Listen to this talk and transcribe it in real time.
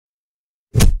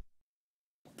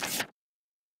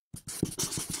Hey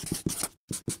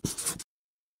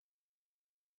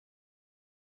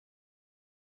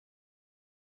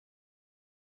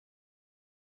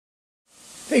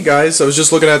guys, I was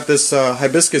just looking at this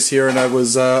hibiscus here, and I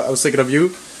was thinking of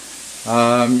you.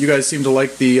 You guys seem to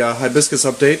like the hibiscus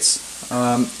updates.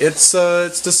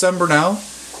 It's December now,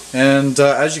 and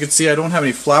as you can see, I don't have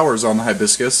any flowers on the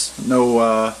hibiscus.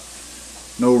 No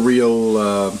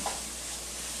real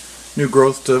new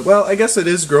growth to. Well, I guess it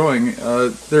is growing.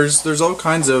 There's all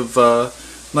kinds of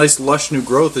nice lush new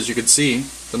growth, as you can see.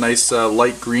 The nice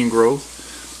light green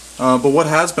growth. But what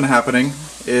has been happening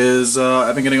is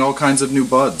I've been getting all kinds of new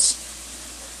buds.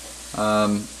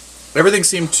 Everything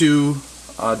seemed to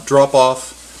drop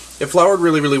off. It flowered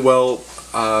really well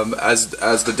as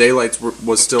the daylight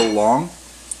was still long,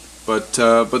 but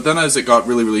then as it got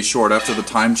really short after the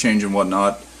time change and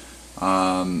whatnot,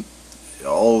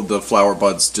 all the flower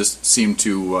buds just seemed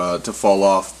to fall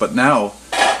off. But now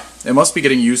it must be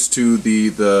getting used to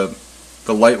the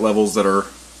light levels that are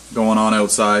going on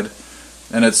outside,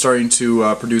 and it's starting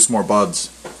to produce more buds.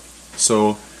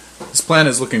 So this plant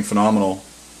is looking phenomenal.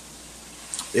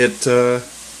 It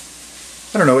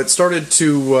I don't know, it started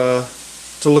to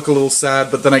look a little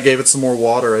sad, but then I gave it some more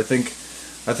water. I think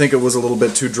it was a little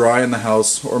bit too dry in the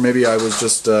house, or maybe I was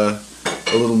just a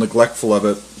little neglectful of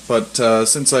it. But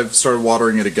since I've started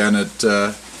watering it again,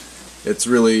 it's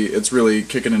really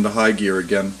kicking into high gear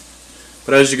again.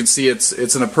 But as you can see,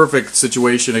 it's in a perfect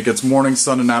situation. It gets morning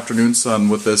sun and afternoon sun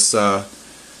with this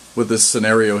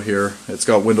scenario here. It's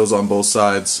got windows on both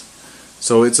sides,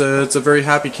 so it's a very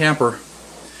happy camper.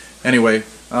 Anyway,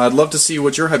 I'd love to see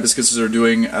what your hibiscuses are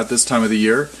doing at this time of the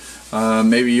year.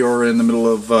 Maybe you're in the middle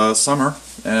of summer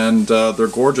and they're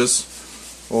gorgeous,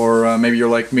 or maybe you're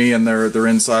like me and they're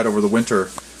inside over the winter.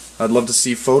 I'd love to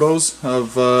see photos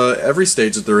of every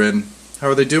stage that they're in. How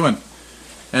are they doing?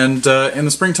 And in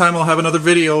the springtime, I'll have another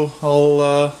video.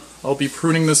 I'll be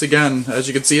pruning this again. As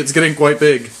you can see, it's getting quite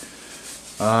big,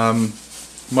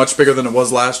 much bigger than it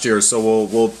was last year. So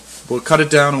we'll cut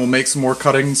it down and we'll make some more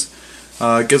cuttings.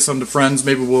 Give some to friends.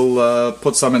 Maybe we'll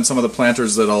put some in some of the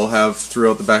planters that I'll have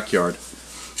throughout the backyard.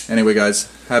 Anyway,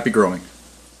 guys, happy growing.